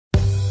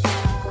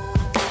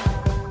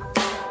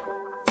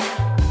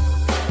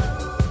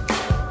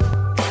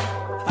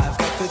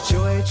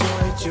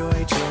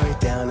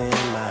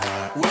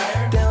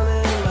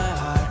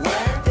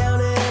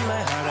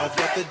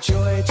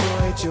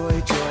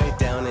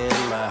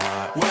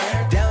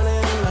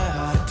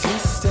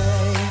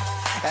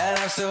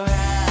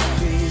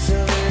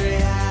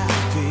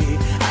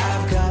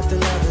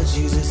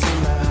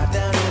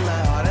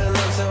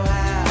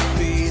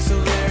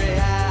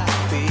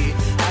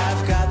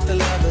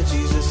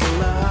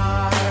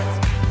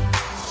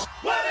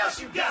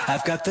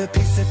I've got the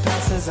peace that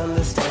passes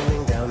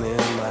understanding down in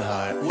my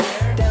heart.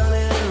 Where? Down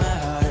in my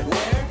heart.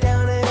 Where?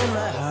 Down in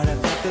my heart. I've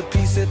got the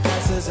peace that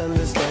passes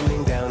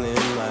understanding down in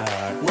my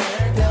heart.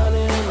 Where? Down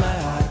in my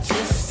heart to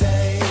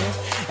save.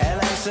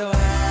 And I'm so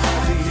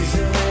happy,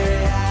 so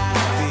very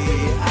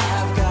happy.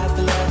 I've got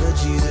the love of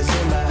Jesus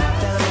in my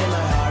heart, down in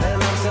my heart.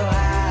 And I'm so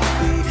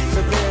happy,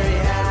 so very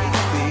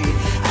happy.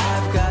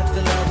 I've got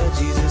the love of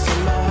Jesus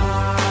in my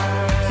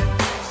heart.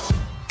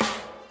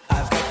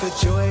 I've got the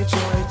joy,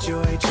 joy,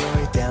 joy,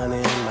 joy down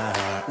in my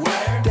heart.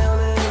 Where? Down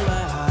in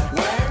my heart.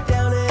 Where?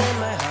 Down in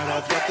my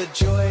heart. I've got the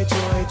joy,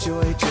 joy,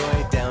 joy,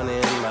 joy